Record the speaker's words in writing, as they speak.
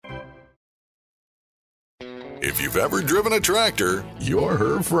If you've ever driven a tractor, you're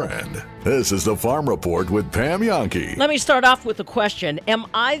her friend. This is the Farm Report with Pam Jahnke. Let me start off with a question. Am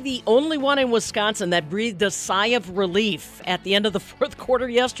I the only one in Wisconsin that breathed a sigh of relief at the end of the fourth quarter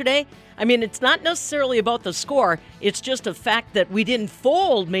yesterday? I mean, it's not necessarily about the score. It's just a fact that we didn't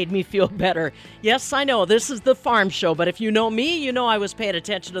fold made me feel better. Yes, I know, this is the farm show, but if you know me, you know I was paying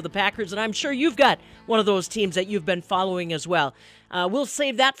attention to the Packers, and I'm sure you've got one of those teams that you've been following as well. We'll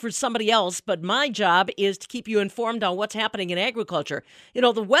save that for somebody else, but my job is to keep you informed on what's happening in agriculture. You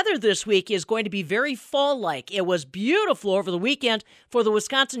know, the weather this week is going to be very fall-like. It was beautiful over the weekend for the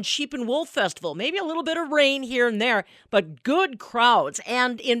Wisconsin Sheep and Wool Festival. Maybe a little bit of rain here and there, but good crowds.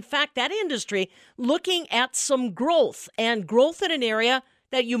 And in fact, that industry looking at some growth, and growth in an area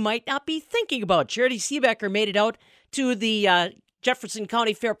that you might not be thinking about. Charity Seebecker made it out to the Jefferson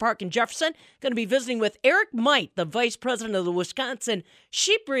County Fair Park in Jefferson. Going to be visiting with Eric Might, the vice president of the Wisconsin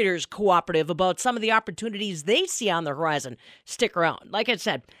Sheep Breeders Cooperative, about some of the opportunities they see on the horizon. Stick around. Like I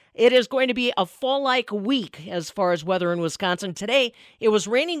said, it is going to be a fall-like week as far as weather in Wisconsin. Today, it was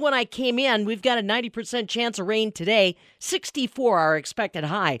raining when I came in. We've got a 90% chance of rain today. 64 our expected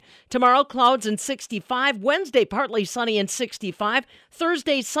high. Tomorrow, clouds and 65. Wednesday, partly sunny and 65.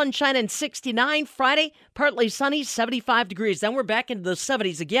 Thursday, sunshine and 69. Friday, partly sunny, 75 degrees. Then we're back into the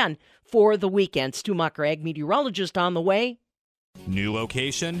 70s again for the weekend. Stu Mucker, ag meteorologist, on the way. New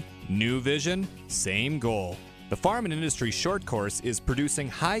location, new vision, same goal. The Farm and Industry Short Course is producing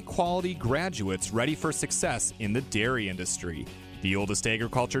high-quality graduates ready for success in the dairy industry. The oldest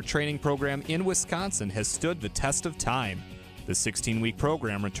agriculture training program in Wisconsin has stood the test of time. The 16-week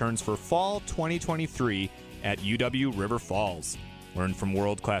program returns for fall 2023 at UW River Falls. Learn from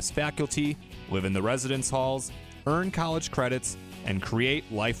world-class faculty, live in the residence halls, earn college credits, and create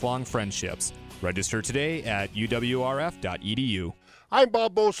lifelong friendships. Register today at uwrf.edu. I'm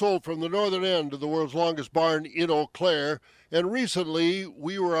Bob Bosold from the northern end of the world's longest barn in Eau Claire, and recently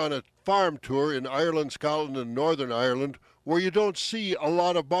we were on a farm tour in Ireland, Scotland, and Northern Ireland where you don't see a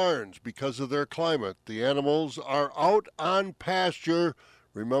lot of barns because of their climate. The animals are out on pasture.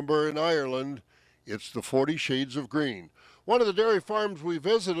 Remember, in Ireland, it's the 40 shades of green. One of the dairy farms we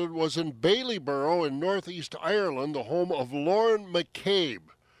visited was in Ballyborough in northeast Ireland, the home of Lauren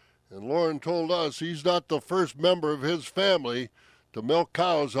McCabe. And Lauren told us he's not the first member of his family to milk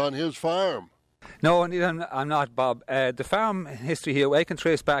cows on his farm. No, I'm not, Bob. The farm history here, I can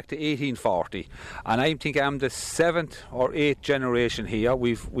trace back to 1840, and I think I'm the 7th or 8th generation here.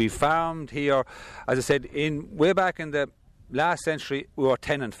 We've farmed here, as I said, way back in the last century. We were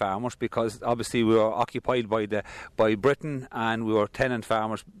tenant farmers because obviously we were occupied by Britain, and we were tenant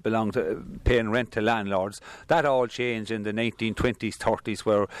farmers, belonged to paying rent to landlords. That all changed in the 1920s, 30s,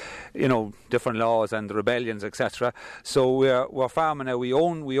 where different laws and the rebellions, etc. So we're farming now. We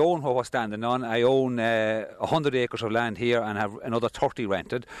own what we're standing on. I own 100 acres of land here and have another 30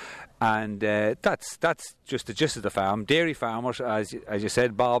 rented. And that's just the gist of the farm. Dairy farmers, as you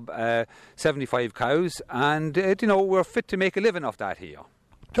said, Bob, 75 cows, and we're fit to make a living off that here.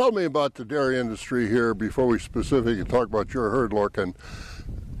 Tell me about the dairy industry here before we specifically talk about your herd, Lorcan.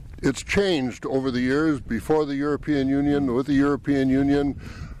 It's changed over the years, before the European Union, with the European Union.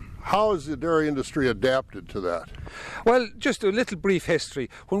 How has the dairy industry adapted to that? Well, just a little brief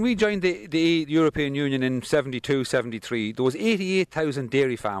history. When we joined the European Union in 72, 73, there was 88,000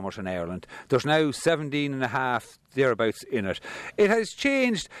 dairy farmers in Ireland. There's now 17.5 thereabouts in it. It has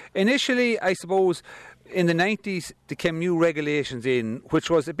changed. Initially, I suppose, in the 90s, there came new regulations in,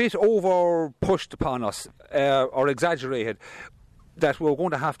 which was a bit over-pushed upon us, or exaggerated, that we're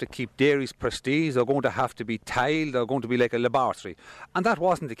going to have to keep dairies prestige, they're going to have to be tiled, they're going to be like a laboratory. And that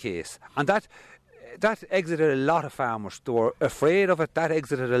wasn't the case. And that exited a lot of farmers. They were afraid of it. That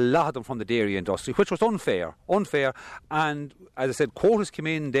exited a lot of them from the dairy industry, which was unfair. And, as I said, quotas came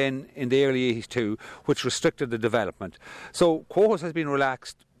in then in the early 80s too, which restricted the development. So quotas has been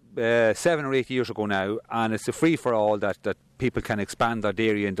relaxed 7 or 8 years ago now, and it's a free-for-all that people can expand their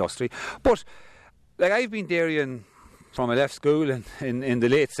dairy industry. But, like, I've been dairying from I left school in the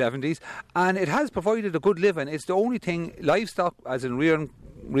late 70s, and it has provided a good living. It's the only thing, livestock, as in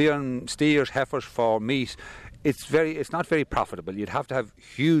rearing steers, heifers for meat, it's not very profitable. You'd have to have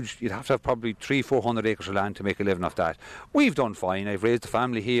probably 300-400 acres of land to make a living off that. We've done fine. I've raised a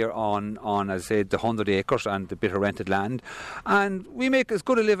family here on as I said, the 100 acres and the bit of rented land, and we make as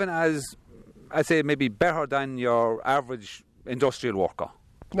good a living as, I'd say, maybe better than your average industrial worker.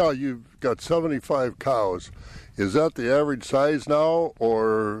 Now, you've got 75 cows. Is that the average size now,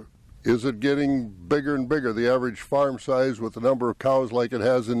 or is it getting bigger and bigger, the average farm size with the number of cows like it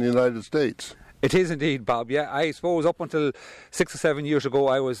has in the United States? It is indeed, Bob. Yeah, I suppose up until 6 or 7 years ago,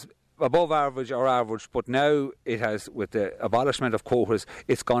 I was above average or average, but now it has, with the abolishment of quotas,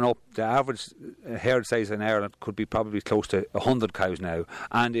 it's gone up. The average herd size in Ireland could be probably close to 100 cows now,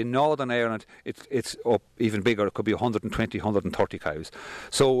 and in Northern Ireland it's up even bigger. It could be 120, 130 cows.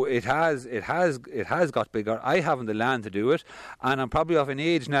 So it has got bigger. I haven't the land to do it, and I'm probably of an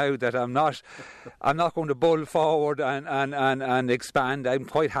age now that I'm not going to bull forward and expand. I'm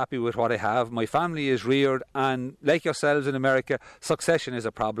quite happy with what I have. My family is reared, and like yourselves in America, succession is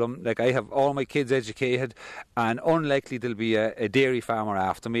a problem. Like, I have all my kids educated, and unlikely there'll be a dairy farmer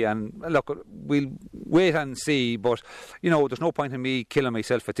after me. And look, we'll wait and see, but there's no point in me killing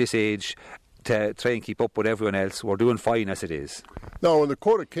myself at this age to try and keep up with everyone else. We're doing fine as it is. Now, when the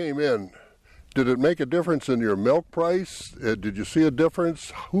quota came in, did it make a difference in your milk price? Did you see a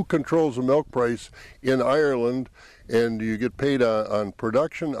difference? Who controls the milk price in Ireland? And do you get paid on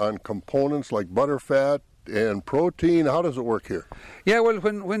production, on components like butterfat and protein? How does it work here? Yeah, well,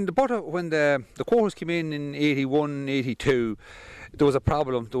 when the quotas came in 81, 82, there was a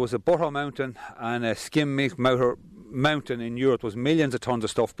problem. There was a butter mountain and a skim milk mountain in Europe. There was millions of tons of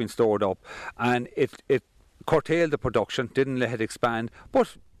stuff being stored up, and it curtailed the production, didn't let it expand,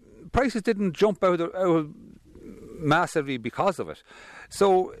 but prices didn't jump out massively because of it.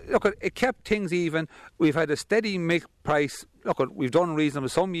 So, look, it kept things even. We've had a steady milk price. Look, we've done reasonable.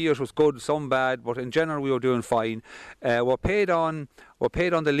 Some years was good, some bad, but in general we were doing fine. We're paid on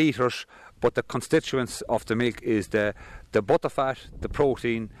the litres, but the constituents of the milk is the butterfat, the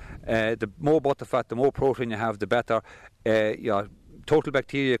protein. The more butterfat, the more protein you have, the better. Your total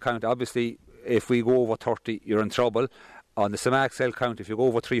bacteria count, obviously, if we go over 30, you're in trouble. On the Samac cell count, if you go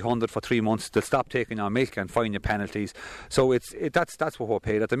over 300 for 3 months, they'll stop taking your milk and fine you penalties. So that's what we're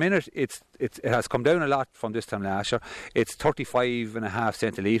paid. At the minute, it has come down a lot from this time last year. It's 35.5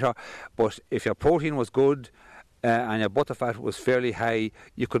 cents a litre. But if your protein was good and your butterfat was fairly high,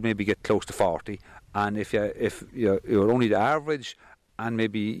 you could maybe get close to 40. And if you're only the average and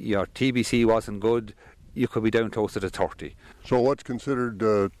maybe your TBC wasn't good, you could be down closer to 30. So what's considered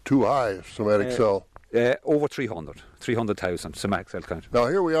too high, somatic cell? Over 300,000 Samac cell count. Now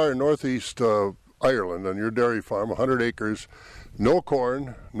here we are in northeast Ireland on your dairy farm, 100 acres, no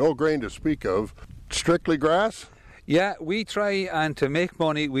corn, no grain to speak of, strictly grass? Yeah, we try, and to make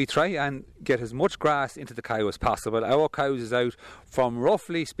money, we try and get as much grass into the cow as possible. Our cows is out from,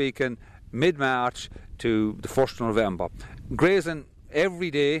 roughly speaking, mid-March to the 1st of November. Grazing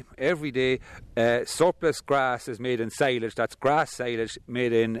every day. Surplus grass is made in silage. That's grass silage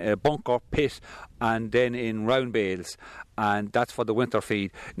made in a bunker pit and then in round bales, and that's for the winter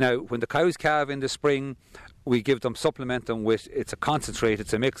feed. Now, when the cows calve in the spring, we supplement them with, it's a concentrate,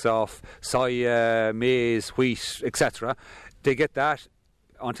 it's a mix of soya, maize, wheat, etc. They get that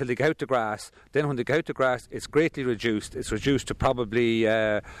until they get out to grass. Then when they get out to grass, it's greatly reduced. It's reduced to probably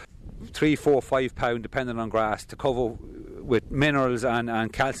 3, 4, 5 pound, depending on grass, to cover with minerals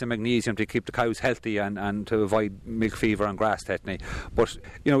and calcium, magnesium to keep the cows healthy and to avoid milk fever and grass tetany. But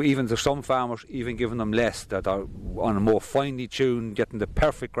even there's some farmers even giving them less, that are on a more finely tuned, getting the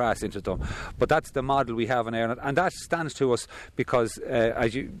perfect grass into them. But that's the model we have in Ireland, and that stands to us because,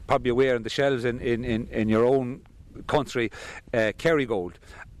 as you probably aware, in the shelves in your own country, Kerrygold,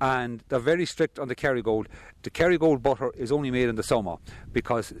 and they're very strict on the Kerrygold. The Kerrygold butter is only made in the summer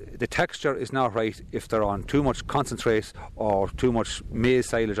because the texture is not right if they're on too much concentrate or too much maize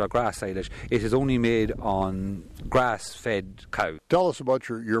silage or grass silage. It is only made on grass-fed cow. Tell us about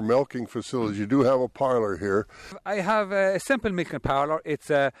your milking facilities. You do have a parlour here. I have a simple milking parlour. It's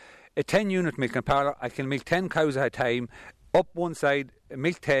a 10-unit milking parlour. I can milk 10 cows at a time. Up one side,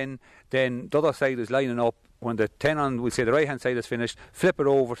 milk 10, then the other side is lining up. When the 10 on, we say the right-hand side is finished, flip it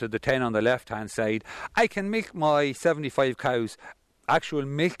over to the 10 on the left-hand side. I can milk my 75 cows, actual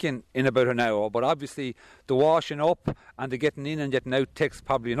milking, in about an hour, but obviously the washing up and the getting in and getting out takes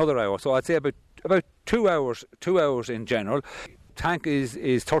probably another hour. So I'd say about 2 hours in general. Tank is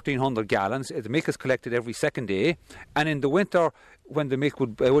 1,300 gallons. The milk is collected every second day, and in the winter, when the milk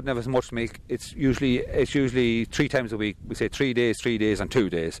I wouldn't have as much milk, it's usually 3 times a week. We say 3 days, and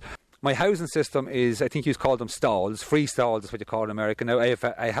 2 days. My housing system is, I think you call them stalls, free stalls is what you call in America. Now,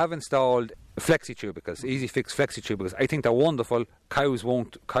 I have installed flexi-tubicles, easy fix flexi-tubicles. I think they're wonderful. Cows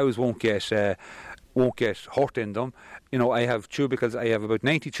won't get hurt in them. I have tubicles. I have about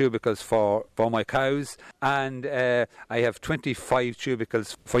 90 tubicles for my cows, and I have 25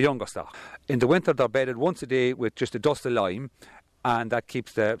 tubicles for younger stock. In the winter, they're bedded once a day with just a dust of lime, and that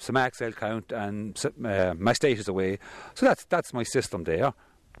keeps the Samac cell count and mastitis away. So that's my system there.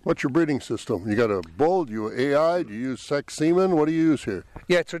 What's your breeding system? You got a bull, do you AI, do you use sex semen? What do you use here?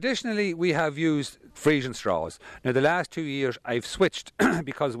 Yeah, traditionally we have used Frisian straws. Now, the last 2 years I've switched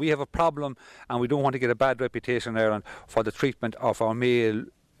because we have a problem and we don't want to get a bad reputation in Ireland for the treatment of our male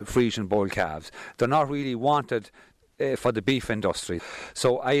Frisian bull calves. They're not really wanted for the beef industry.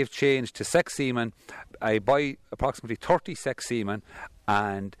 So I have changed to sex semen. I buy approximately 30 sex semen,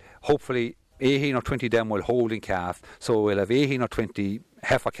 and hopefully 18 or 20 of them will hold in calf. So we'll have 18 or 20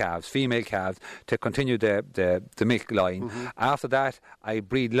 heifer calves, female calves, to continue the milk line. Mm-hmm. After that, I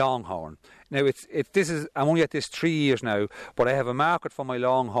breed longhorn. Now, I'm only at this 3 years now, but I have a market for my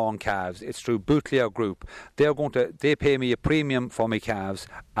longhorn calves. It's through Boutelier Group. They pay me a premium for my calves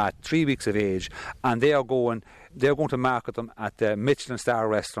at 3 weeks of age, and they're going to market them at the Michelin star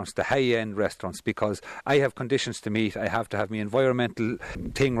restaurants, the high-end restaurants, because I have conditions to meet. I have to have my environmental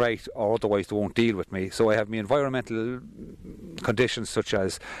thing right, or otherwise they won't deal with me. So I have my environmental conditions, such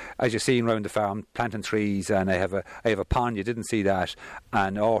as you've seen around the farm, planting trees, and I have a pond, you didn't see that,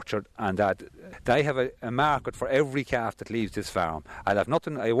 an orchard, and that. I have a market for every calf that leaves this farm. I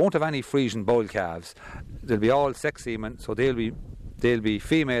won't have any Frisian bull calves. They'll be all sex semen, so they'll be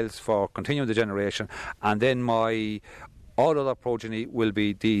females for continuing the generation, and then all other progeny will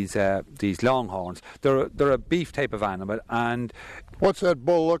be these longhorns. They're a beef type of animal. And what's that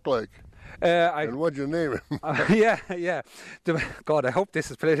bull look like? And what'd you name him? Yeah. God, I hope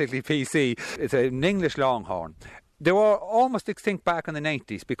this is politically PC. It's an English longhorn. They were almost extinct back in the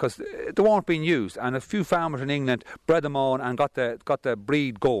 90s because they weren't being used, and a few farmers in England bred them on and got the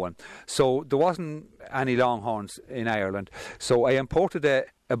breed going. So there wasn't any longhorns in Ireland. So I imported a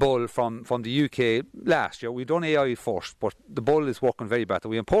bull from the UK last year. We've done AI first, but the bull is working very better.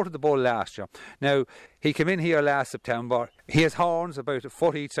 We imported the bull last year. Now, he came in here last September. He has horns about a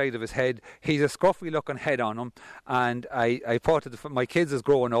foot each side of his head. He's a scruffy looking head on him, and I thought my kids is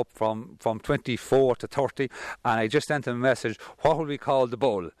growing up from 24 to 30, and I just sent him a message, what will we call the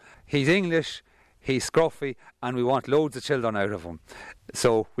bull? He's English, he's scruffy, and we want loads of children out of him.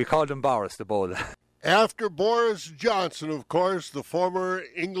 So we called him Boris the bull. After Boris Johnson, of course, the former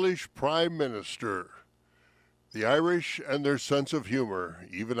English Prime Minister. The Irish and their sense of humour,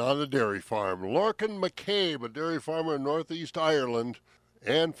 even on a dairy farm. Lorcan McCabe, a dairy farmer in northeast Ireland,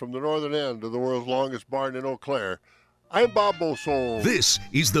 and from the northern end of the world's longest barn in Eau Claire. I'm Bob Bosold. This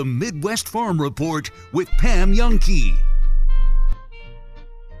is the Midwest Farm Report with Pam Youngkey.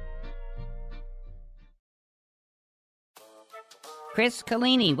 Chris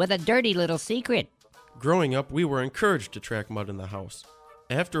Collini with a dirty little secret. Growing up, we were encouraged to track mud in the house.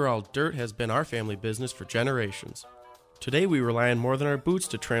 After all, dirt has been our family business for generations. Today, we rely on more than our boots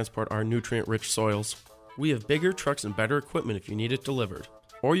to transport our nutrient-rich soils. We have bigger trucks and better equipment if you need it delivered.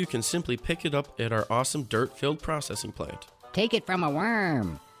 Or you can simply pick it up at our awesome dirt-filled processing plant. Take it from a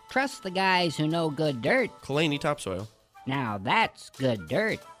worm. Trust the guys who know good dirt. Kalani Topsoil. Now that's good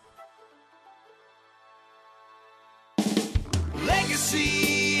dirt.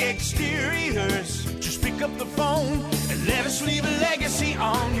 Legacy Exteriors. Just pick up the phone and let us leave a legacy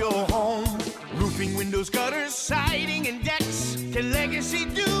on your home. Roofing, windows, gutters, siding, and decks. Can Legacy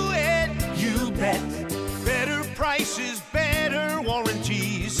do it? You bet. Better prices, better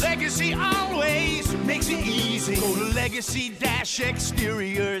warranties. Legacy always makes it easy. Go to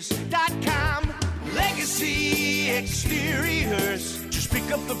legacy-exteriors.com. Legacy Exteriors. Just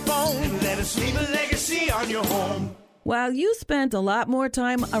pick up the phone and let us leave a legacy on your home. While you spent a lot more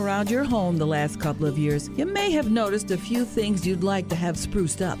time around your home the last couple of years, you may have noticed a few things you'd like to have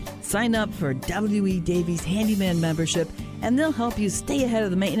spruced up. Sign up for W.E. Davies Handyman membership, and they'll help you stay ahead of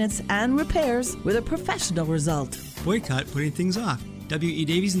the maintenance and repairs with a professional result. Boycott putting things off. W.E.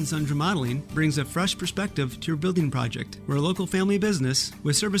 Davies & Sons Remodeling brings a fresh perspective to your building project. We're a local family business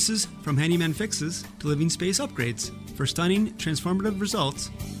with services from handyman fixes to living space upgrades. For stunning, transformative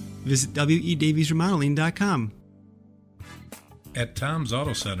results, visit WEDaviesRemodeling.com. At Tom's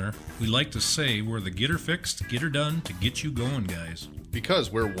Auto Center, we like to say we're the get her fixed, get her done to get you going, guys. Because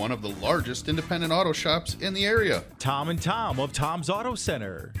we're one of the largest independent auto shops in the area. Tom and Tom of Tom's Auto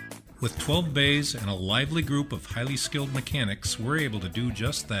Center. With 12 bays and a lively group of highly skilled mechanics, we're able to do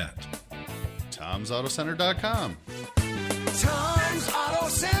just that. Tom'sAutoCenter.com. Tom's Auto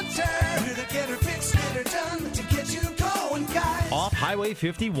Center. We're the get her fixed, get her done to get you going, guys. Off Highway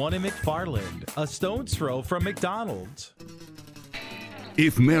 51 in McFarland, a stone's throw from McDonald's.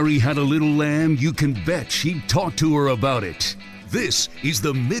 If Mary had a little lamb, you can bet she'd talk to her about it. This is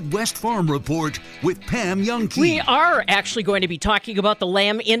the Midwest Farm Report with Pam Youngkey. We are actually going to be talking about the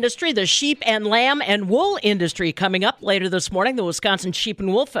lamb industry, the sheep and lamb and wool industry coming up later this morning. The Wisconsin Sheep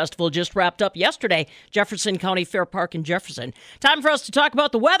and Wool Festival just wrapped up yesterday, Jefferson County Fair Park in Jefferson. Time for us to talk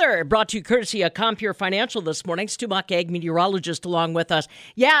about the weather, brought to you courtesy of Compure Financial this morning. Stu Muck, ag meteorologist, along with us.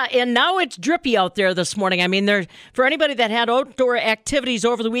 Yeah, and now it's drippy out there this morning. I mean, for anybody that had outdoor activities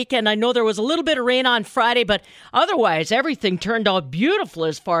over the weekend, I know there was a little bit of rain on Friday, but otherwise everything turned out beautiful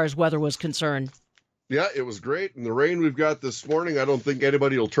as far as weather was concerned. Yeah, it was great. And the rain we've got this morning, I don't think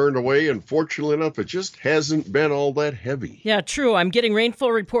anybody will turn away. And fortunately enough, it just hasn't been all that heavy. Yeah, true. I'm getting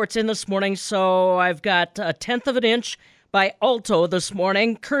rainfall reports in this morning. So I've got 1/10 of an inch by Alto this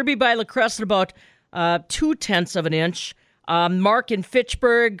morning. Kirby by La Crescent about 2/10 of an inch. Mark in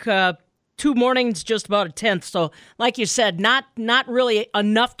Fitchburg, 2 mornings, just about 1/10. So like you said, not really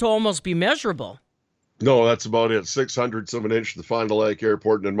enough to almost be measurable. No, that's about it. 6/100 of an inch at the Fond du Lac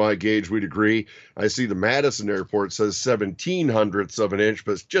Airport, and in my gauge, we'd agree. I see the Madison Airport says 17/100 of an inch,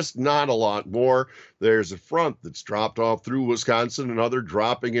 but it's just not a lot more. There's a front that's dropped off through Wisconsin, another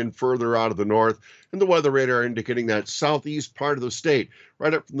dropping in further out of the north, and the weather radar indicating that southeast part of the state,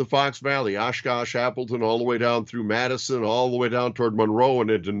 right up from the Fox Valley, Oshkosh, Appleton, all the way down through Madison, all the way down toward Monroe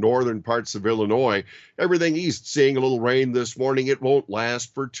and into northern parts of Illinois. Everything east seeing a little rain this morning. It won't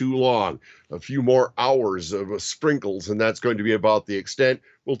last for too long. A few more hours of sprinkles, and that's going to be about the extent.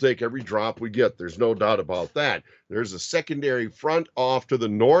 We'll take every drop we get. There's no doubt about that. There's a secondary front off to the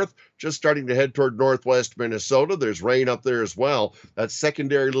north, just starting to head toward northwest Minnesota. There's rain up there as well. That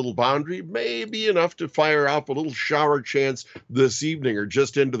secondary little boundary may be enough to fire up a little shower chance this evening or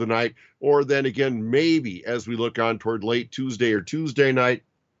just into the night, or then again, maybe as we look on toward late Tuesday or Tuesday night.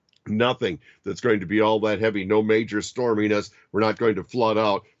 Nothing that's going to be all that heavy, no major storminess. We're not going to flood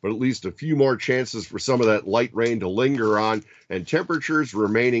out, but at least a few more chances for some of that light rain to linger on, and temperatures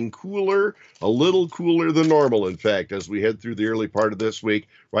remaining cooler, a little cooler than normal, in fact, as we head through the early part of this week,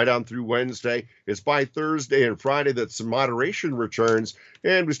 right on through Wednesday. It's by Thursday and Friday that some moderation returns,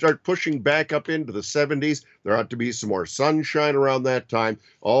 and we start pushing back up into the 70s. There ought to be some more sunshine around that time,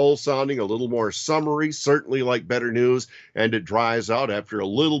 all sounding a little more summery, certainly like better news, and it dries out after a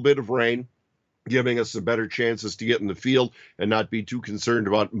little bit of rain, giving us some better chances to get in the field and not be too concerned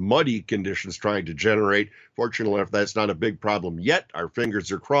about muddy conditions trying to generate. Fortunately enough, that's not a big problem yet. Our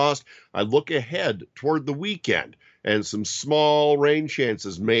fingers are crossed. I look ahead toward the weekend, and some small rain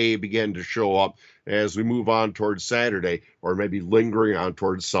chances may begin to show up as we move on towards Saturday, or maybe lingering on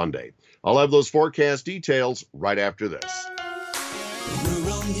towards Sunday. I'll have those forecast details right after this.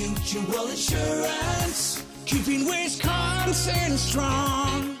 Rural Mutual Insurance, keeping Wisconsin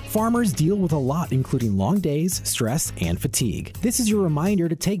strong. Farmers deal with a lot, including long days, stress, and fatigue. This is your reminder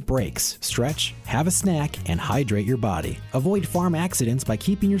to take breaks, stretch, have a snack, and hydrate your body. Avoid farm accidents by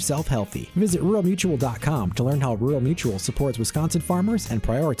keeping yourself healthy. Visit ruralmutual.com to learn how Rural Mutual supports Wisconsin farmers and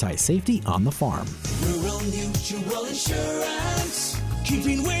prioritize safety on the farm. Rural Mutual Insurance,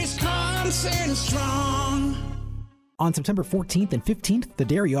 keeping Wisconsin strong. On September 14th and 15th, the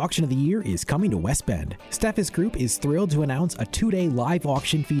dairy auction of the year is coming to West Bend. Steffes Group is thrilled to announce a 2-day live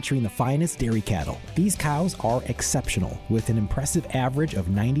auction featuring the finest dairy cattle. These cows are exceptional, with an impressive average of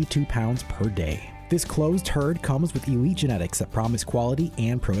 92 pounds per day. This closed herd comes with elite genetics that promise quality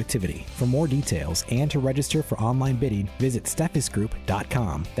and productivity. For more details and to register for online bidding, visit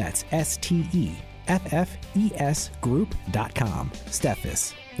steffesgroup.com. That's STEFFES group.com.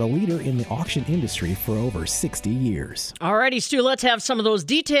 Steffes, the leader in the auction industry for over 60 years. All righty, Stu, let's have some of those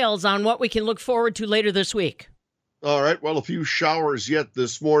details on what we can look forward to later this week. All right, well, a few showers yet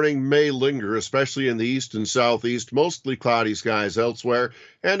this morning may linger, especially in the east and southeast, mostly cloudy skies elsewhere,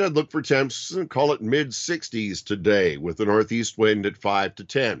 and I'd look for temps and call it mid-60s today with the northeast wind at 5 to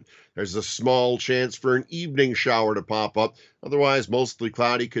 10. There's a small chance for an evening shower to pop up. Otherwise, mostly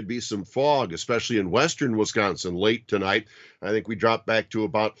cloudy, could be some fog, especially in western Wisconsin late tonight. I think we drop back to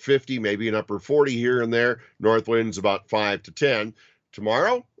about 50, maybe an upper 40 here and there. North winds about 5 to 10.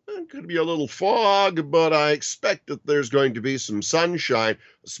 Tomorrow, it could be a little fog, but I expect that there's going to be some sunshine,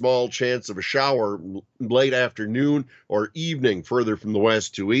 a small chance of a shower late afternoon or evening further from the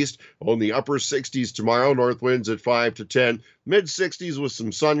west to east. On the upper 60s tomorrow, north winds at 5 to 10, mid-60s with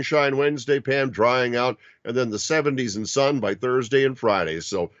some sunshine Wednesday, Pam, drying out, and then the 70s and sun by Thursday and Friday.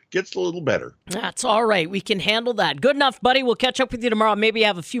 So gets a little better. That's all right. We can handle that. Good enough, buddy. We'll catch up with you tomorrow. Maybe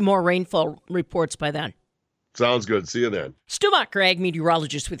have a few more rainfall reports by then. Sounds good. See you then. Stu Macher, ag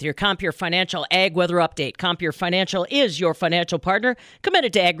meteorologist with your Compeer Financial Ag Weather Update. Compeer Financial is your financial partner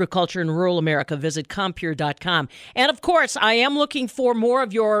committed to agriculture in rural America. Visit Compeer.com. And, of course, I am looking for more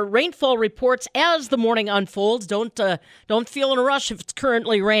of your rainfall reports as the morning unfolds. Don't feel in a rush if it's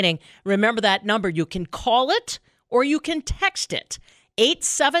currently raining. Remember that number. You can call it or you can text it.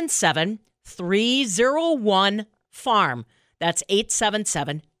 877-301-FARM. That's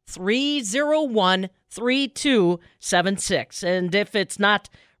 877-301-3276. And if it's not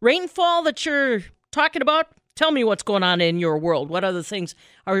rainfall that you're talking about, tell me what's going on in your world. What other things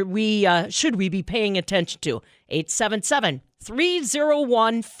should we be paying attention to?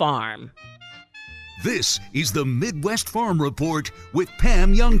 877-301-FARM. This is the Midwest Farm Report with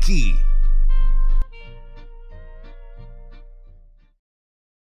Pam Youngkey.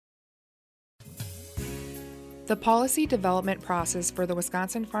 The policy development process for the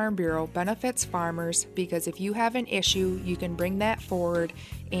Wisconsin Farm Bureau benefits farmers because if you have an issue, you can bring that forward,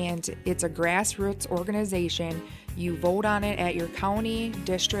 and it's a grassroots organization. You vote on it at your county,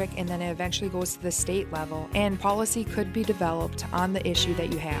 district, and then it eventually goes to the state level, and policy could be developed on the issue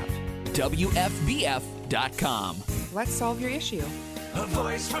that you have. WFBF.com. Let's solve your issue. A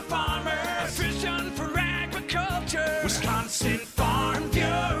voice for farmers, a vision for agriculture, Wisconsin Farm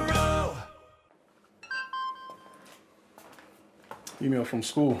Bureau. Email from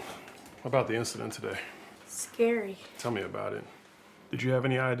school about the incident today. Scary. Tell me about it. Did you have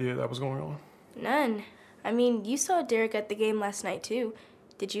any idea that was going on? None. I mean, you saw Derek at the game last night, too.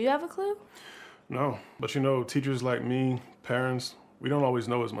 Did you have a clue? No, but you know, teachers like me, parents, we don't always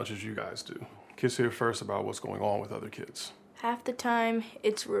know as much as you guys do. Kids hear first about what's going on with other kids. Half the time,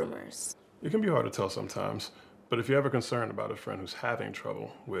 it's rumors. It can be hard to tell sometimes, but if you're ever concerned about a friend who's having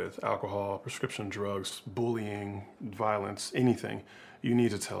trouble with alcohol, prescription drugs, bullying, violence, anything, you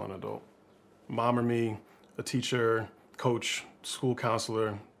need to tell an adult. Mom or me, a teacher, coach, school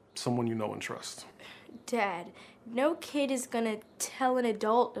counselor, someone you know and trust. Dad, no kid is gonna tell an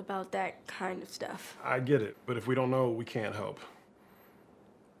adult about that kind of stuff. I get it, but if we don't know, we can't help.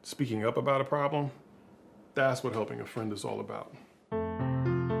 Speaking up about a problem, that's what helping a friend is all about.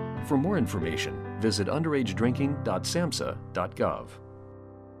 For more information, visit underagedrinking.samhsa.gov.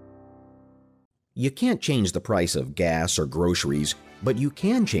 You can't change the price of gas or groceries, but you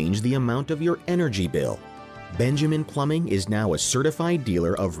can change the amount of your energy bill. Benjamin Plumbing is now a certified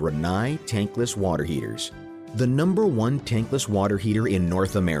dealer of Rinnai tankless water heaters, the #1 tankless water heater in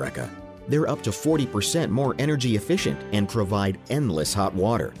North America. They're up to 40% more energy efficient and provide endless hot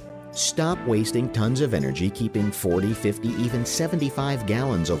water. Stop wasting tons of energy keeping 40, 50, even 75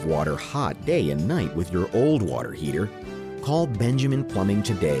 gallons of water hot day and night with your old water heater. Call Benjamin Plumbing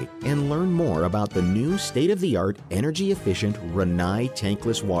today and learn more about the new state-of-the-art, energy-efficient Rinnai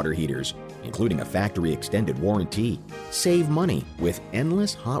tankless water heaters, including a factory extended warranty. Save money with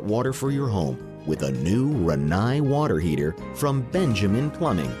endless hot water for your home with a new Rinnai water heater from Benjamin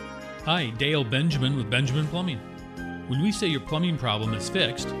Plumbing. Hi, Dale Benjamin with Benjamin Plumbing. When we say your plumbing problem is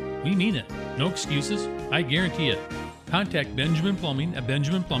fixed, we mean it. No excuses. I guarantee it. Contact Benjamin Plumbing at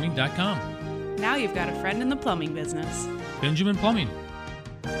benjaminplumbing.com. Now you've got a friend in the plumbing business. Benjamin Plumbing.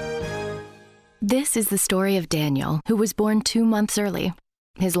 This is the story of Daniel, who was born 2 months early.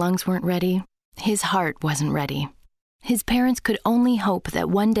 His lungs weren't ready. His heart wasn't ready. His parents could only hope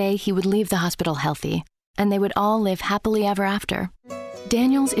that one day he would leave the hospital healthy, and they would all live happily ever after.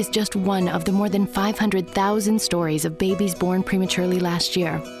 Daniel's is just one of the more than 500,000 stories of babies born prematurely last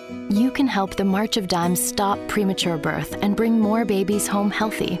year. You can help the March of Dimes stop premature birth and bring more babies home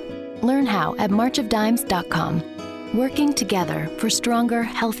healthy. Learn how at marchofdimes.com. Working together for stronger,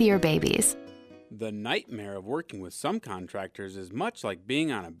 healthier babies. The nightmare of working with some contractors is much like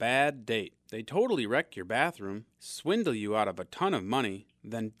being on a bad date. They totally wreck your bathroom, swindle you out of a ton of money,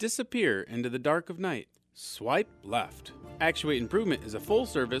 then disappear into the dark of night. Swipe left. Actuate Improvement is a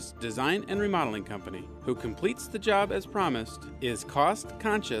full-service design and remodeling company who completes the job as promised, is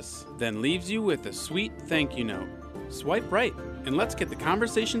cost-conscious, then leaves you with a sweet thank you note. Swipe right, and let's get the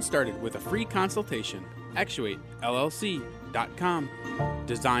conversation started with a free consultation. ActuateLLC.com.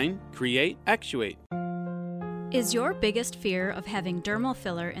 Design, create, actuate. Is your biggest fear of having dermal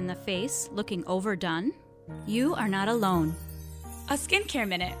filler in the face looking overdone? You are not alone. A skincare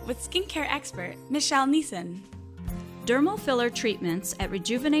minute with skincare expert Michelle Neeson. Dermal filler treatments at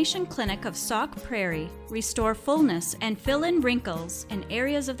Rejuvenation Clinic of Sauk Prairie restore fullness and fill in wrinkles in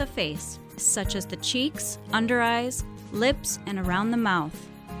areas of the face, such as the cheeks, under eyes, lips, and around the mouth.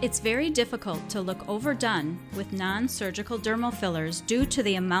 It's very difficult to look overdone with non-surgical dermal fillers due to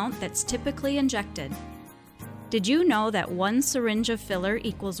the amount that's typically injected. Did you know that 1 syringe of filler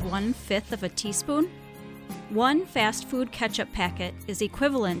equals 1/5 of a teaspoon? 1 fast food ketchup packet is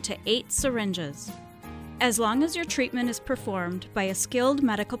equivalent to 8 syringes. As long as your treatment is performed by a skilled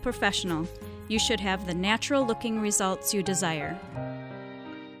medical professional, you should have the natural-looking results you desire.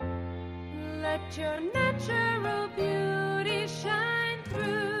 Let your natural beauty shine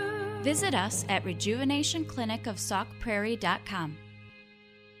through. Visit us at rejuvenationclinicofsaukprairie.com.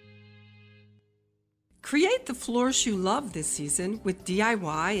 Create the floors you love this season with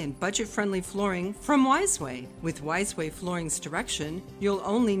DIY and budget-friendly flooring from Wiseway. With Wiseway Flooring's direction, you'll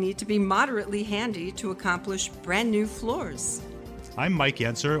only need to be moderately handy to accomplish brand new floors. I'm Mike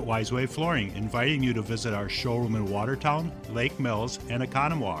Yenser at Wiseway Flooring, inviting you to visit our showroom in Watertown, Lake Mills, and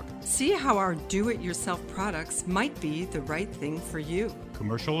Economwalk. See how our do-it-yourself products might be the right thing for you.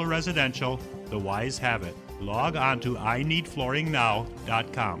 Commercial or residential, the Wise have it. Log on to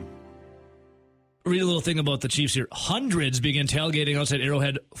ineedflooringnow.com. Read a little thing about the Chiefs here. Hundreds began tailgating outside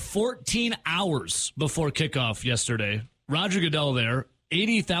Arrowhead 14 hours before kickoff yesterday. Roger Goodell there.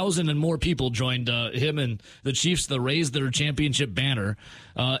 80,000 and more people joined him and the Chiefs to raise their championship banner.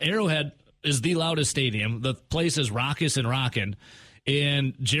 Arrowhead is the loudest stadium. The place is raucous and rocking.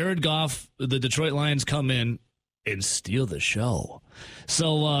 And Jared Goff, the Detroit Lions, come in and steal the show.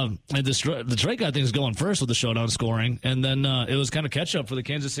 So and Detroit got things going first with the showdown scoring, and then it was kind of catch-up for the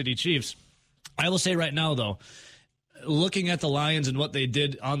Kansas City Chiefs. I will say right now, though, looking at the Lions and what they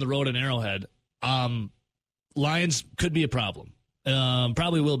did on the road in Arrowhead, Lions could be a problem.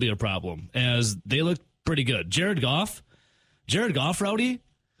 Probably will be a problem, as they look pretty good. Jared Goff, Rowdy,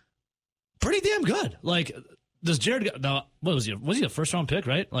 pretty damn good. Like, does Jared? Now, what was he? Was he a first-round pick?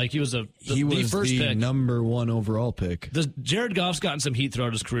 Right? Like, he was the first pick, number 1 overall pick. Jared Goff's gotten some heat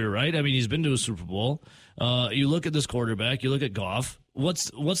throughout his career, right? I mean, he's been to a Super Bowl. You look at this quarterback. You look at Goff.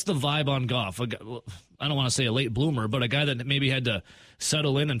 What's the vibe on Goff? I don't want to say a late bloomer, but a guy that maybe had to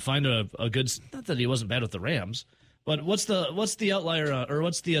settle in and find a good. Not that he wasn't bad with the Rams, but what's the outlier or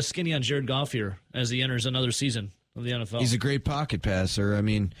what's the skinny on Jared Goff here as he enters another season of the NFL? He's a great pocket passer. I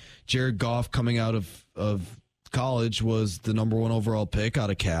mean, Jared Goff coming out of college was the number 1 overall pick out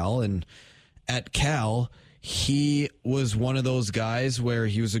of Cal, and at Cal he was one of those guys where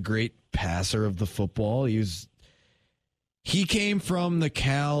he was a great passer of the football. He came from the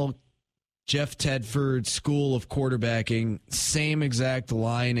Cal Jeff Tedford School of Quarterbacking, same exact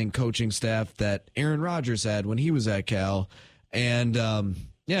line and coaching staff that Aaron Rodgers had when he was at Cal. And,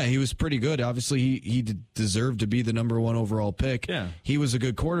 he was pretty good. Obviously, he deserved to be the number 1 overall pick. Yeah. He was a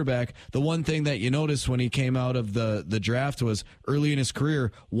good quarterback. The one thing that you noticed when he came out of the draft was early in his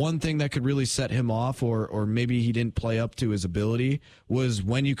career, one thing that could really set him off or maybe he didn't play up to his ability was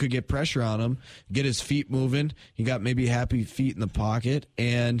when you could get pressure on him, get his feet moving. He got maybe happy feet in the pocket.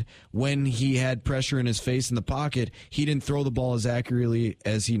 And when he had pressure in his face in the pocket, he didn't throw the ball as accurately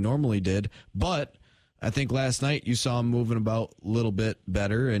as he normally did. But I think last night you saw him moving about a little bit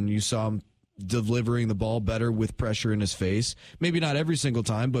better, and you saw him delivering the ball better with pressure in his face. Maybe not every single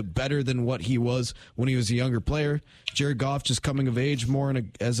time, but better than what he was when he was a younger player. Jared Goff just coming of age more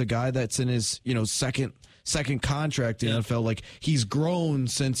as a guy that's in his second contract in the NFL. Like, he's grown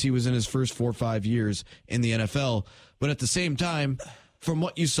since he was in his first 4 or 5 years in the NFL. But at the same time, from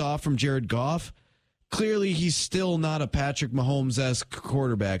what you saw from Jared Goff, clearly he's still not a Patrick Mahomes-esque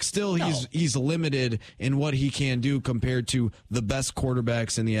quarterback. Still, he's limited in what he can do compared to the best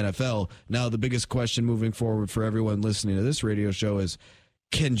quarterbacks in the NFL. Now, the biggest question moving forward for everyone listening to this radio show is,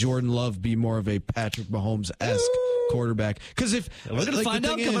 can Jordan Love be more of a Patrick Mahomes-esque quarterback? Because we're going to find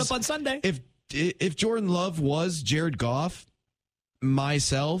out coming up on Sunday. If Jordan Love was Jared Goff,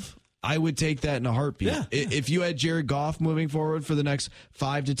 myself, I would take that in a heartbeat. Yeah. If you had Jared Goff moving forward for the next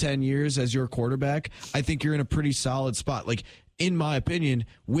 5 to 10 years as your quarterback, I think you're in a pretty solid spot. Like, in my opinion,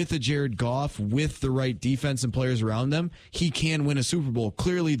 with a Jared Goff, with the right defense and players around them, he can win a Super Bowl.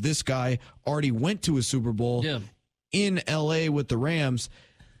 Clearly, this guy already went to a Super Bowl in L.A. with the Rams.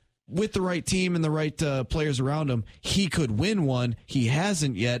 With the right team and the right players around him, he could win one. He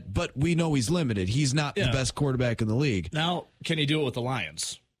hasn't yet, but we know he's limited. He's not the best quarterback in the league. Now, can he do it with the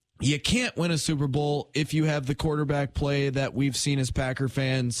Lions? You can't win a Super Bowl if you have the quarterback play that we've seen as Packer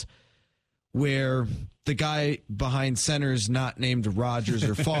fans, where the guy behind center is not named Rodgers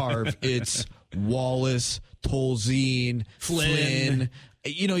or Favre. It's Wallace, Tolzien, Flynn.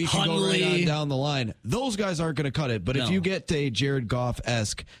 You can go right on down the line. Those guys aren't going to cut it. But if you get a Jared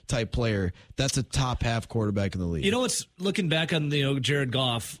Goff-esque type player, that's a top half quarterback in the league. You know what's looking back on Jared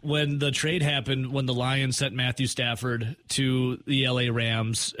Goff, when the trade happened, when the Lions sent Matthew Stafford to the LA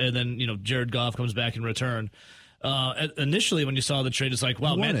Rams, and then Jared Goff comes back in return. Initially, when you saw the trade, it's like,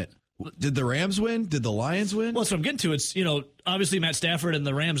 wow, Did the Rams win? Did the Lions win? Well, that's what I'm getting to. It's, obviously Matt Stafford and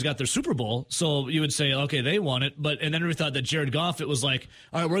the Rams got their Super Bowl, so you would say, okay, they won it. And then we thought that Jared Goff, it was like,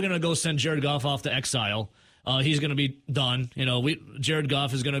 all right, we're going to go send Jared Goff off to exile. He's going to be done. Jared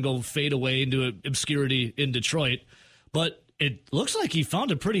Goff is going to go fade away into obscurity in Detroit. But it looks like he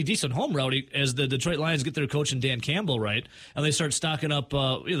found a pretty decent home route as the Detroit Lions get their coach and Dan Campbell right, and they start stocking up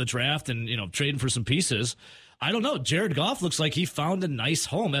the draft and trading for some pieces. I don't know. Jared Goff looks like he found a nice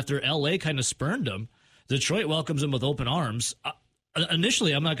home after L.A. kind of spurned him. Detroit welcomes him with open arms.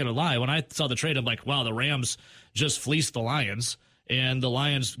 Initially, I'm not going to lie. When I saw the trade, I'm like, wow, the Rams just fleeced the Lions. And the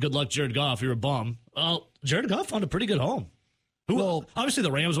Lions, good luck, Jared Goff. You're a bum. Well, Jared Goff found a pretty good home. Well, obviously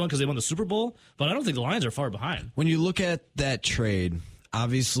the Rams won because they won the Super Bowl, but I don't think the Lions are far behind. When you look at that trade,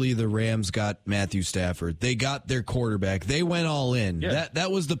 obviously the Rams got Matthew Stafford. They got their quarterback. They went all in. Yeah.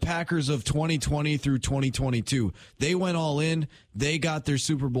 That was the Packers of 2020 through 2022. They went all in. They got their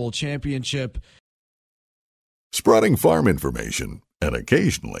Super Bowl championship. Spreading farm information and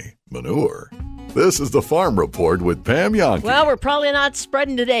occasionally manure. This is the Farm Report with Pam Yonke. Well, we're probably not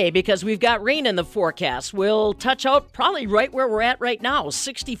spreading today because we've got rain in the forecast. We'll touch out probably right where we're at right now.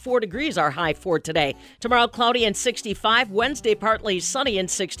 64 degrees our high for today. Tomorrow, cloudy and 65. Wednesday, partly sunny and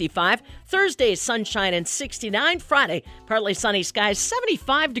 65. Thursday, sunshine and 69. Friday, partly sunny skies,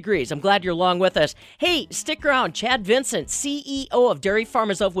 75 degrees. I'm glad you're along with us. Hey, stick around. Chad Vincent, CEO of Dairy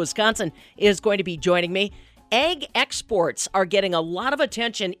Farmers of Wisconsin, is going to be joining me. Ag exports are getting a lot of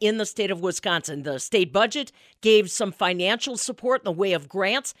attention in the state of Wisconsin. The state budget gave some financial support in the way of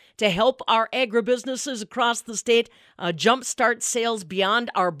grants to help our agribusinesses across the state jumpstart sales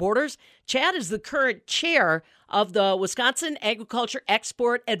beyond our borders. Chad is the current chair of the Wisconsin Agriculture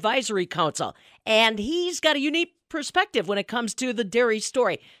Export Advisory Council, and he's got a unique perspective when it comes to the dairy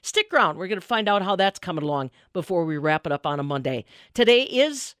story. Stick around. We're going to find out how that's coming along before we wrap it up on a Monday. Today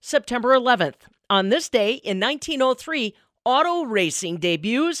is September 11th. On this day, in 1903, auto racing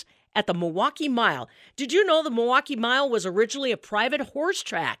debuts at the Milwaukee Mile. Did you know the Milwaukee Mile was originally a private horse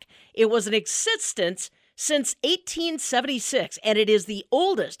track? It was in existence since 1876, and it is the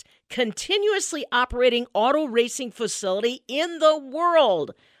oldest continuously operating auto racing facility in the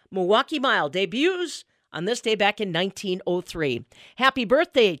world. Milwaukee Mile debuts on this day back in 1903. Happy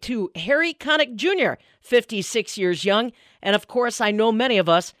birthday to Harry Connick Jr., 56 years young. And of course, I know many of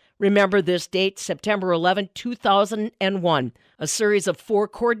us remember this date, September 11, 2001, a series of 4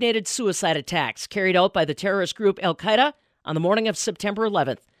 coordinated suicide attacks carried out by the terrorist group Al-Qaeda on the morning of September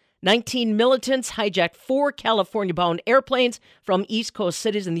 11th. 19 militants hijacked 4 California-bound airplanes from East Coast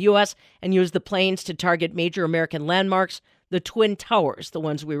cities in the U.S. and used the planes to target major American landmarks, the Twin Towers, the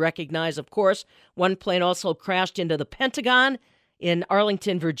ones we recognize, of course. One plane also crashed into the Pentagon in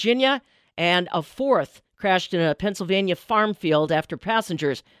Arlington, Virginia, and a 4th crashed in a Pennsylvania farm field after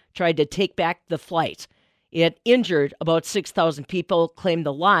passengers tried to take back the flight. It injured about 6,000 people, claimed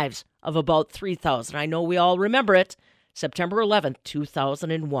the lives of about 3,000. I know we all remember it. September 11th,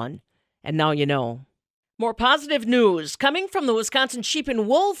 2001. And now you know. More positive news coming from the Wisconsin Sheep and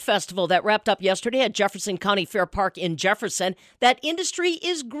Wool Festival that wrapped up yesterday at Jefferson County Fair Park in Jefferson. That industry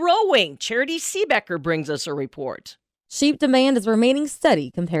is growing. Charity Seebecker brings us a report. Sheep demand is remaining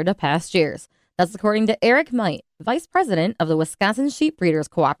steady compared to past years. That's according to Eric Might, Vice President of the Wisconsin Sheep Breeders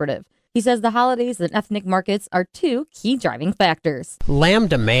Cooperative. He says the holidays and ethnic markets are 2 key driving factors. Lamb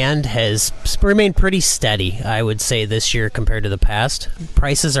demand has remained pretty steady, I would say, this year compared to the past.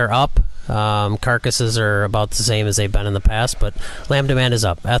 Prices are up. Carcasses are about the same as they've been in the past, but lamb demand is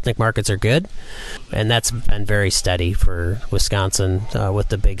up. Ethnic markets are good, and that's been very steady for Wisconsin with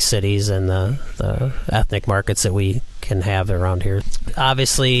the big cities and the ethnic markets that we can have around here.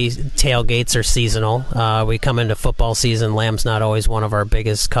 Obviously, tailgates are seasonal. We come into football season, lamb's not always one of our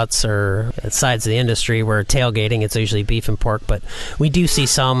biggest cuts or sides of the industry. Where tailgating, it's usually beef and pork, but we do see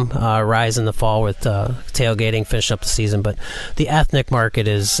some rise in the fall with tailgating, finish up the season. But the ethnic market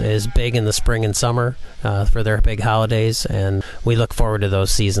is big in the spring and summer for their big holidays, and we look forward to those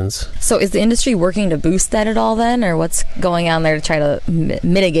seasons. So is the industry working to boost that at all then, or what's going on there to try to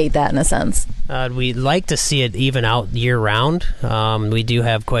mitigate that in a sense? We'd like to see it even out year-round. We do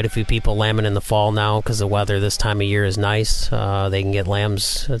have quite a few people lambing in the fall now because the weather this time of year is nice. They can get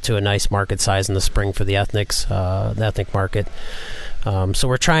lambs to a nice market size in the spring for the ethnic market. So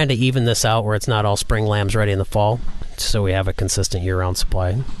we're trying to even this out where it's not all spring lambs ready in the fall, so we have a consistent year-round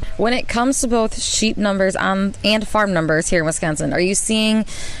supply. When it comes to both sheep numbers and farm numbers here in Wisconsin, are you seeing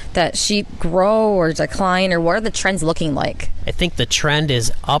that sheep grow or decline, or what are the trends looking like? I think the trend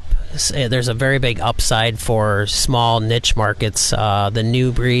is up. There's a very big upside for small niche markets, the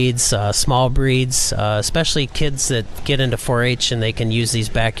new breeds, small breeds, especially kids that get into 4-H and they can use these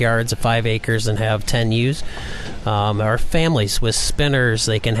backyards of 5 acres and have 10 ewes. Or families with spinners,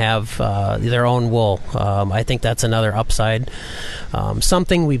 they can have their own wool. I think that's another upside.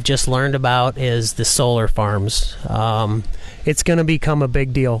 Something we've just learned about is the solar farms. It's going to become a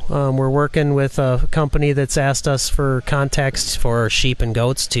big deal. We're working with a company that's asked us for contacts for sheep and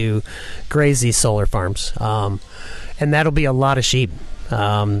goats to graze these solar farms. And that'll be a lot of sheep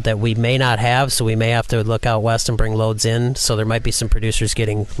that we may not have, so we may have to look out west and bring loads in. So there might be some producers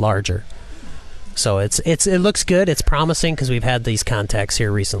getting larger. So it looks good. It's promising because we've had these contacts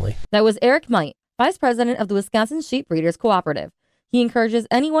here recently. That was Eric Might, Vice President of the Wisconsin Sheep Breeders Cooperative. He encourages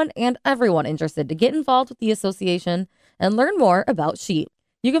anyone and everyone interested to get involved with the association and learn more about sheep.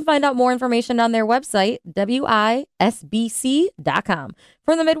 You can find out more information on their website, wisbc.com.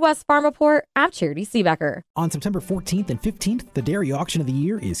 From the Midwest Farm Report, I'm Charity Seebecker. On September 14th and 15th, the Dairy Auction of the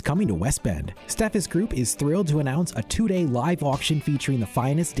Year is coming to West Bend. Steffes Group is thrilled to announce a 2-day live auction featuring the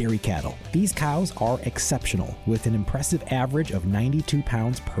finest dairy cattle. These cows are exceptional, with an impressive average of 92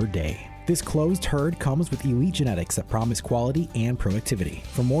 pounds per day. This closed herd comes with elite genetics that promise quality and productivity.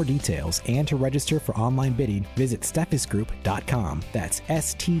 For more details and to register for online bidding, visit steffesgroup.com. That's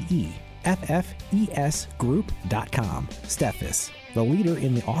STEFFES group.com. Steffes, the leader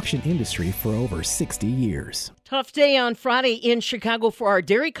in the auction industry for over 60 years. Tough day on Friday in Chicago for our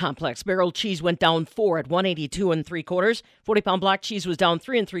dairy complex. Barrel cheese went down 4 at 182 3/4. 40-pound block cheese was down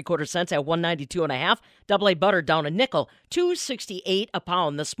 3 3/4 cents at 192 1/2. Double A butter down a nickel, $2.68 a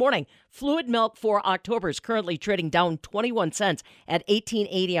pound this morning. Fluid milk for October is currently trading down 21 cents at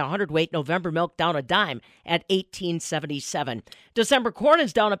 $18.80 a hundredweight. November milk down a dime at $18.77. December corn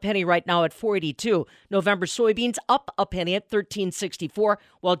is down a penny right now at $4.82. November soybeans up a penny at $13.64,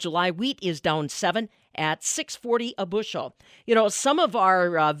 while July wheat is down 7 at $6.40 a bushel. You know, some of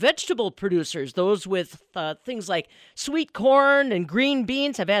our vegetable producers, those with things like sweet corn and green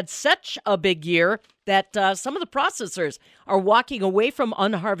beans, have had such a big year that some of the processors are walking away from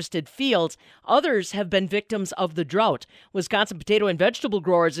unharvested fields. Others have been victims of the drought. Wisconsin Potato and Vegetable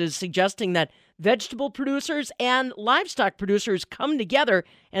Growers is suggesting that vegetable producers and livestock producers come together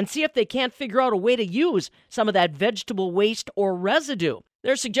and see if they can't figure out a way to use some of that vegetable waste or residue.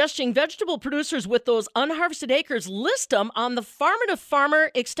 They're suggesting vegetable producers with those unharvested acres list them on the Farmer to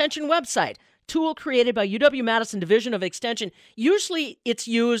Farmer Extension website, tool created by UW-Madison Division of Extension. Usually it's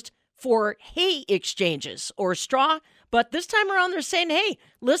used for hay exchanges or straw, but this time around they're saying, hey,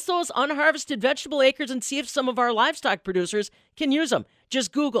 list those unharvested vegetable acres and see if some of our livestock producers can use them.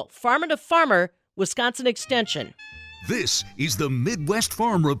 Just Google Farmer to Farmer Wisconsin Extension. This is the Midwest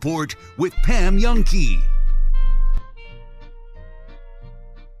Farm Report with Pam Youngkey.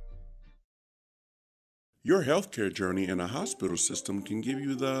 Your healthcare journey in a hospital system can give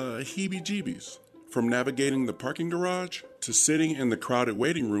you the heebie-jeebies. From navigating the parking garage to sitting in the crowded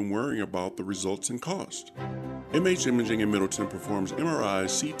waiting room worrying about the results and cost. MH Imaging in Middleton performs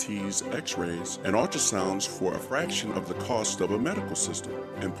MRIs, CTs, X-rays, and ultrasounds for a fraction of the cost of a medical system.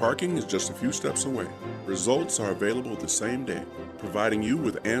 And parking is just a few steps away. Results are available the same day, providing you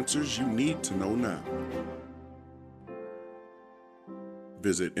with answers you need to know now.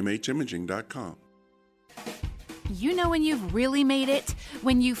 Visit mhimaging.com. You know when you've really made it?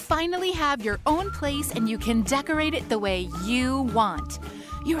 When you finally have your own place and you can decorate it the way you want.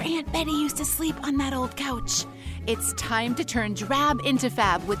 Your Aunt Betty used to sleep on that old couch. It's time to turn drab into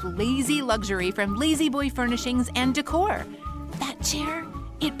fab with lazy luxury from Lazy Boy Furnishings and Decor. That chair,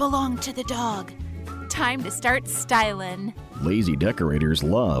 it belonged to the dog. Time to start styling. Lazy decorators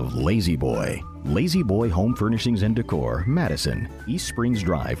love Lazy Boy. Lazy Boy Home Furnishings and Decor, Madison, East Springs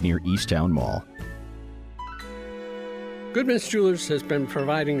Drive near Easttown Mall. Goodman's Jewelers has been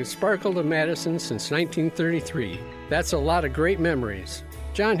providing the sparkle to Madison since 1933. That's a lot of great memories.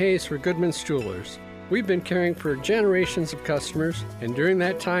 John Hayes for Goodman's Jewelers. We've been caring for generations of customers, and during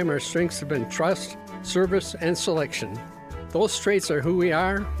that time our strengths have been trust, service, and selection. Those traits are who we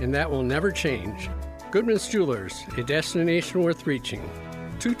are, and that will never change. Goodman's Jewelers, a destination worth reaching.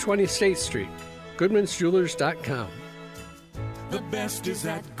 220 State Street, goodmansjewelers.com. The best is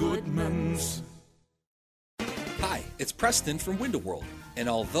at Goodman's. Hi, it's Preston from Window World, and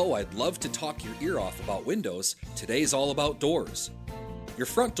although I'd love to talk your ear off about windows, today's all about doors. Your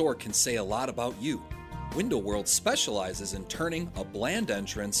front door can say a lot about you. Window World specializes in turning a bland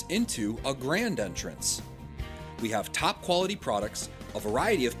entrance into a grand entrance. We have top quality products, a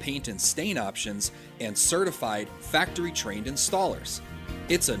variety of paint and stain options, and certified factory-trained installers.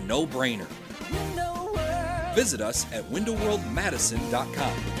 It's a no-brainer. Window World. Visit us at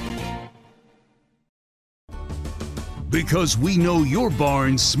windowworldmadison.com. Because we know your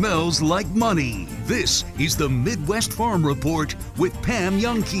barn smells like money. This is the Midwest Farm Report with Pam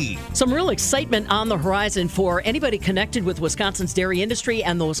Youngkey. Some real excitement on the horizon for anybody connected with Wisconsin's dairy industry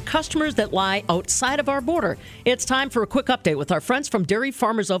and those customers that lie outside of our border. It's time for a quick update with our friends from Dairy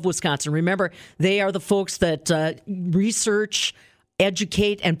Farmers of Wisconsin. Remember, they are the folks that research,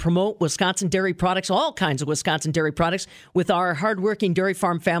 educate, and promote Wisconsin dairy products, all kinds of Wisconsin dairy products, with our hardworking dairy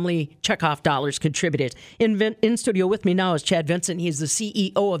farm family checkoff dollars contributed. In studio with me now is Chad Vincent. He's the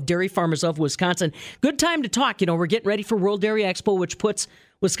CEO of Dairy Farmers of Wisconsin. Good time to talk. You know, we're getting ready for World Dairy Expo, which puts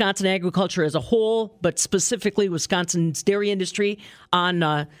Wisconsin agriculture as a whole, but specifically Wisconsin's dairy industry, on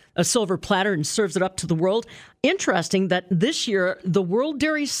a silver platter and serves it up to the world. Interesting that this year the World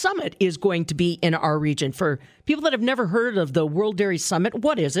Dairy Summit is going to be in our region. For people that have never heard of the World Dairy Summit,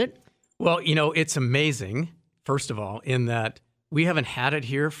 what is it? Well, you know, it's amazing, first of all, in that we haven't had it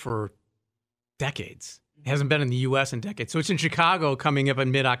here for decades. It hasn't been in the U.S. in decades. So it's in Chicago coming up in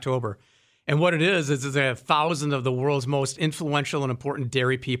mid-October. And what it is they have thousands of the world's most influential and important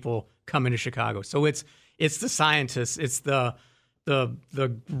dairy people come into Chicago. So it's the scientists, it's the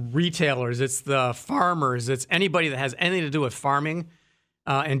retailers, it's the farmers, it's anybody that has anything to do with farming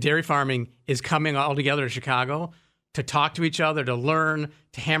and dairy farming is coming all together to Chicago to talk to each other, to learn,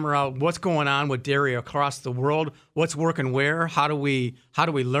 to hammer out what's going on with dairy across the world, what's working where, how do we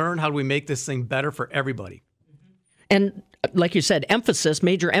learn, how do we make this thing better for everybody. And like you said,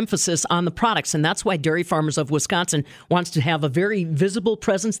 major emphasis on the products, and that's why Dairy Farmers of Wisconsin wants to have a very visible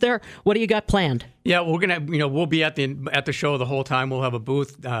presence there. What do you got planned? Yeah, we're gonna, we'll be at the show the whole time. We'll have a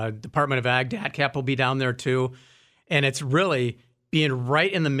booth. Department of Ag, DATCAP will be down there too, and it's really being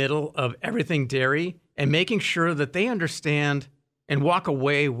right in the middle of everything dairy and making sure that they understand and walk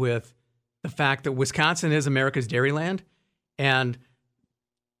away with the fact that Wisconsin is America's dairy land, and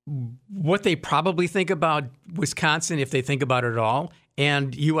what they probably think about Wisconsin, if they think about it at all,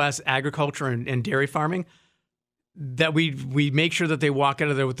 and U.S. agriculture and dairy farming, that we make sure that they walk out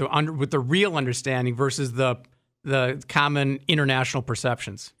of there with the real understanding versus the common international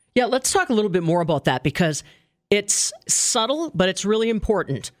perceptions. Yeah, let's talk a little bit more about that, because it's subtle, but it's really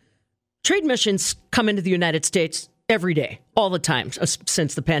important. Trade missions come into the United States every day, all the time,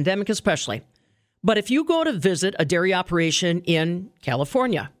 since the pandemic especially. But if you go to visit a dairy operation in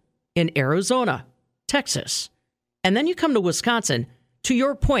California, in Arizona, Texas, and then you come to Wisconsin, to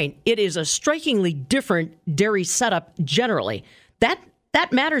your point, it is a strikingly different dairy setup generally. That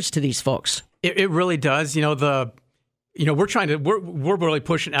matters to these folks. It really does. We're really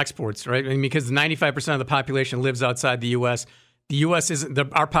pushing exports, right? I mean, because 95% of the population lives outside the U.S. The U.S.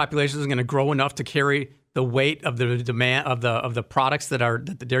 our population isn't going to grow enough to carry the weight of the demand of the products that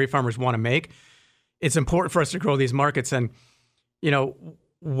the dairy farmers want to make. It's important for us to grow these markets. And,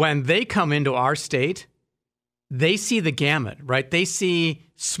 when they come into our state, they see the gamut, right? They see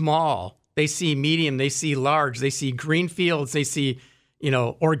small, they see medium, they see large, they see green fields, they see,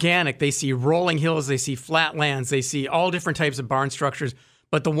 organic, they see rolling hills, they see flatlands, they see all different types of barn structures.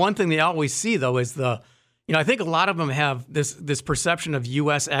 But the one thing they always see, though, is I think a lot of them have this perception of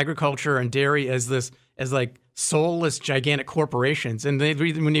U.S. agriculture and dairy as like soulless, gigantic corporations. And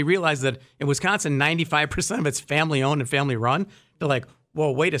when they realize that in Wisconsin, 95% of it's family-owned and family-run, they're like, whoa,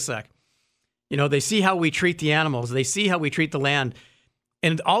 wait a sec. They see how we treat the animals. They see how we treat the land.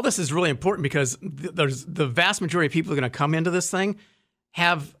 And all this is really important because there's the vast majority of people who are going to come into this thing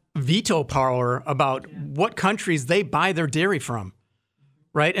have veto power about what countries they buy their dairy from,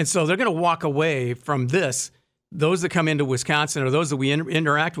 right? And so they're going to walk away from this. Those that come into Wisconsin or those that we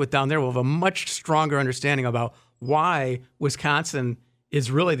interact with down there will have a much stronger understanding about why Wisconsin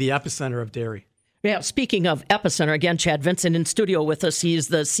is really the epicenter of dairy. Yeah, speaking of epicenter, again, Chad Vincent in studio with us. He's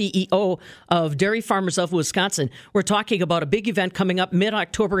the CEO of Dairy Farmers of Wisconsin. We're talking about a big event coming up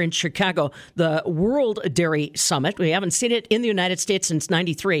mid-October in Chicago, the World Dairy Summit. We haven't seen it in the United States since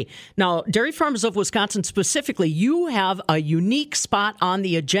 '93. Now, Dairy Farmers of Wisconsin specifically, you have a unique spot on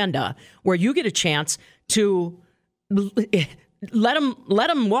the agenda where you get a chance to let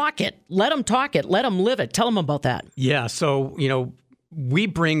them walk it, let them talk it, let them live it. Tell them about that. Yeah, so, we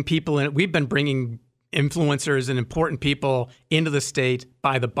bring people in. We've been bringing influencers and important people into the state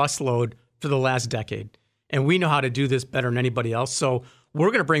by the busload for the last decade. And we know how to do this better than anybody else. So we're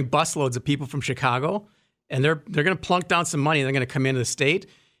going to bring busloads of people from Chicago, and they're going to plunk down some money. And they're going to come into the state,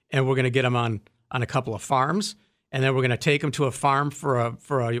 and we're going to get them on a couple of farms. And then we're going to take them to a farm for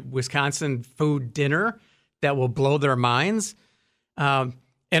a Wisconsin food dinner that will blow their minds.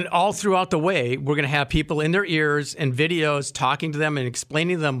 And all throughout the way, we're going to have people in their ears and videos talking to them and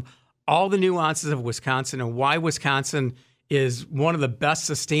explaining to them all the nuances of Wisconsin and why Wisconsin is one of the best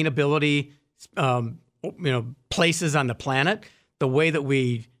sustainability places on the planet. The way that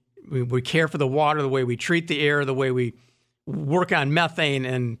we care for the water, the way we treat the air, the way we work on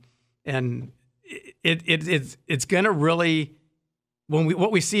methane, and it's going to really,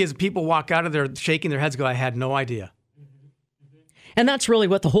 what we see is people walk out of there shaking their heads, go, I had no idea. And that's really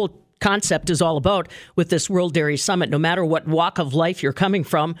what the whole concept is all about with this World Dairy Summit. No matter what walk of life you're coming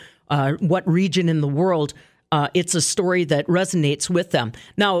from, what region in the world, it's a story that resonates with them.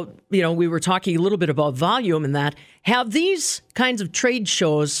 Now, we were talking a little bit about volume and that. Have these kinds of trade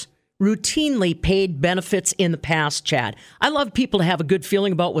shows routinely paid benefits in the past, Chad? I love people to have a good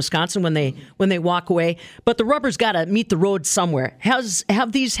feeling about Wisconsin when they walk away, but the rubber's got to meet the road somewhere. Has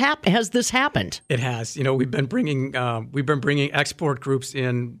this happened? It has. We've been bringing export groups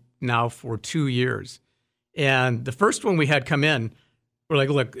in now for 2 years, and the first one we had come in, we're like,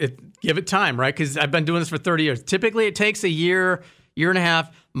 look, give it time, right? Because I've been doing this for 30 years. Typically, it takes a year and a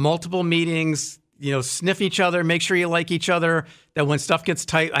half, multiple meetings. Sniff each other, make sure you like each other, that when stuff gets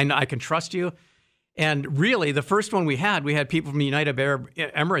tight, I can trust you. And really, the first one we had people from United Arab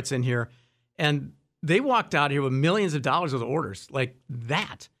Emirates in here, and they walked out here with millions of dollars worth of orders, like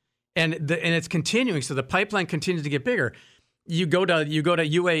that. And it's continuing, so the pipeline continues to get bigger. You go to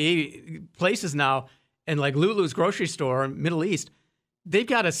UAE places now, and like Lulu's grocery store, Middle East, they've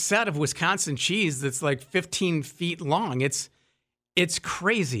got a set of Wisconsin cheese that's like 15 feet long. It's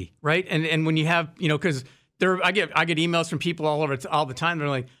crazy, right? And when you have, because I get emails from people all the time. They're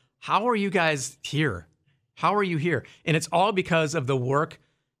like, "How are you guys here? How are you here?" And it's all because of the work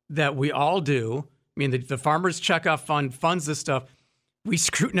that we all do. I mean, the Farmers Checkoff Fund funds this stuff. We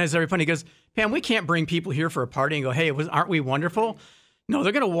scrutinize every penny. He goes, "Pam, we can't bring people here for a party and go, hey, aren't we wonderful?" No,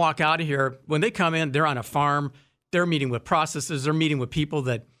 they're going to walk out of here. When they come in, they're on a farm. They're meeting with processors. They're meeting with people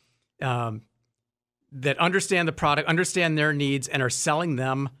that understand the product, understand their needs, and are selling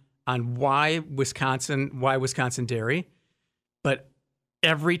them on why Wisconsin dairy. But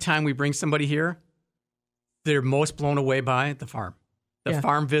every time we bring somebody here, they're most blown away by the farm. The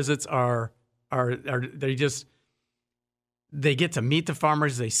farm visits are they get to meet the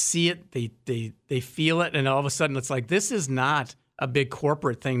farmers, they see it, they feel it, and all of a sudden it's like, this is not a big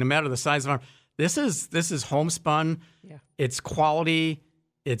corporate thing, no matter the size of the farm. This is homespun, it's quality,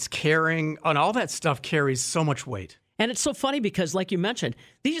 it's caring, and all that stuff carries so much weight. And it's so funny because, like you mentioned,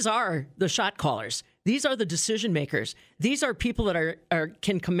 these are the shot callers. These are the decision makers. These are people that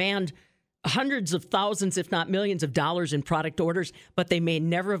can command hundreds of thousands, if not millions of dollars in product orders, but they may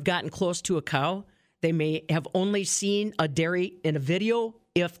never have gotten close to a cow. They may have only seen a dairy in a video,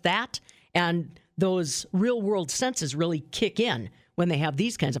 if that, and those real-world senses really kick in when they have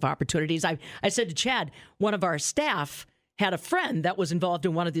these kinds of opportunities. I said to Chad, one of our staff had a friend that was involved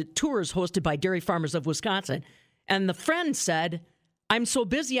in one of the tours hosted by Dairy Farmers of Wisconsin, and the friend said, "I'm so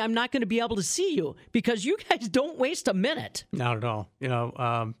busy, I'm not going to be able to see you because you guys don't waste a minute." Not at all.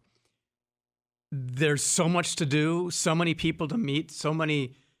 There's so much to do, so many people to meet,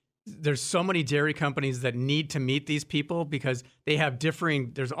 there's so many dairy companies that need to meet these people because they have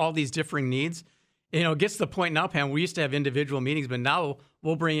there's all these differing needs. It gets to the point now, Pam, we used to have individual meetings, but now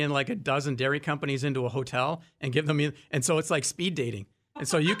we'll bring in like a dozen dairy companies into a hotel and give them, and so it's like speed dating. And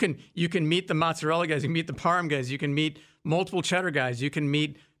so you can meet the mozzarella guys, you can meet the parm guys, you can meet multiple cheddar guys, you can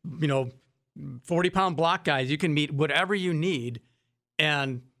meet, 40-pound block guys, you can meet whatever you need,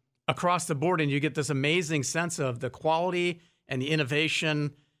 and across the board, and you get this amazing sense of the quality and the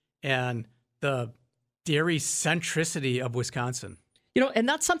innovation and the dairy centricity of Wisconsin. And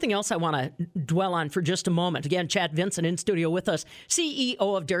that's something else I want to dwell on for just a moment. Again, Chad Vincent in studio with us, CEO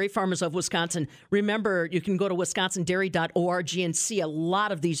of Dairy Farmers of Wisconsin. Remember, you can go to wisconsindairy.org and see a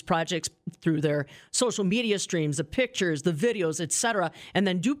lot of these projects through their social media streams, the pictures, the videos, etc. And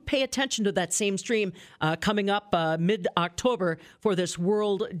then do pay attention to that same stream coming up mid-October for this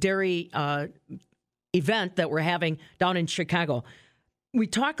World Dairy event that we're having down in Chicago. We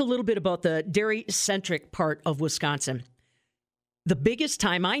talk a little bit about the dairy-centric part of Wisconsin. The biggest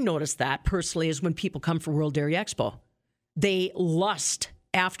time I notice that personally is when people come for World Dairy Expo. They lust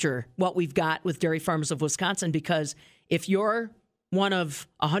after what we've got with Dairy Farmers of Wisconsin because if you're one of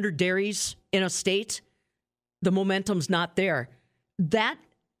 100 dairies in a state, the momentum's not there. That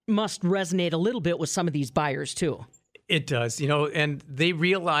must resonate a little bit with some of these buyers too. It does, and they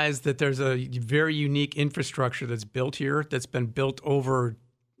realize that there's a very unique infrastructure that's built here that's been built over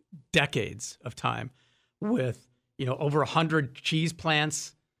decades of time with over 100 cheese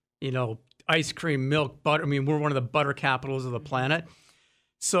plants, ice cream, milk, butter. I mean, we're one of the butter capitals of the planet.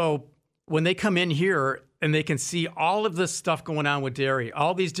 So when they come in here, and they can see all of this stuff going on with dairy,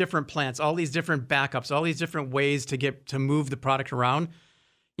 all these different plants, all these different backups, all these different ways to move the product around.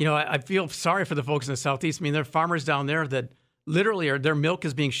 I feel sorry for the folks in the Southeast. I mean, there are farmers down there that literally their milk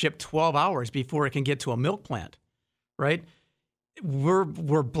is being shipped 12 hours before it can get to a milk plant, right? We're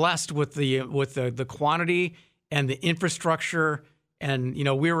blessed with the quantity and the infrastructure. And,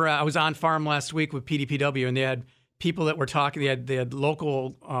 I was on farm last week with PDPW, and they had people that were talking, they had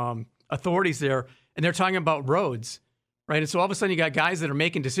local authorities there, and they're talking about roads, right? And so all of a sudden you got guys that are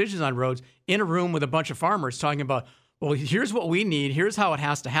making decisions on roads in a room with a bunch of farmers talking about, well, here's what we need, here's how it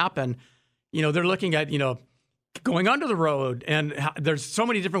has to happen. They're looking at, going under the road, and there's so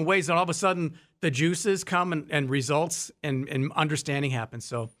many different ways that all of a sudden the juices come and results and understanding happens.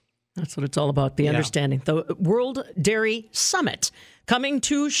 So that's what it's all about, the understanding. The World Dairy Summit coming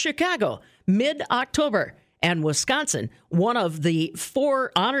to Chicago mid-October. And Wisconsin, one of the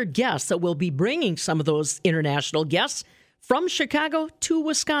 4 honored guests that will be bringing some of those international guests from Chicago to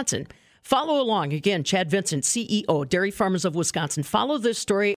Wisconsin. Follow along. Again, Chad Vincent, CEO, Dairy Farmers of Wisconsin. Follow this story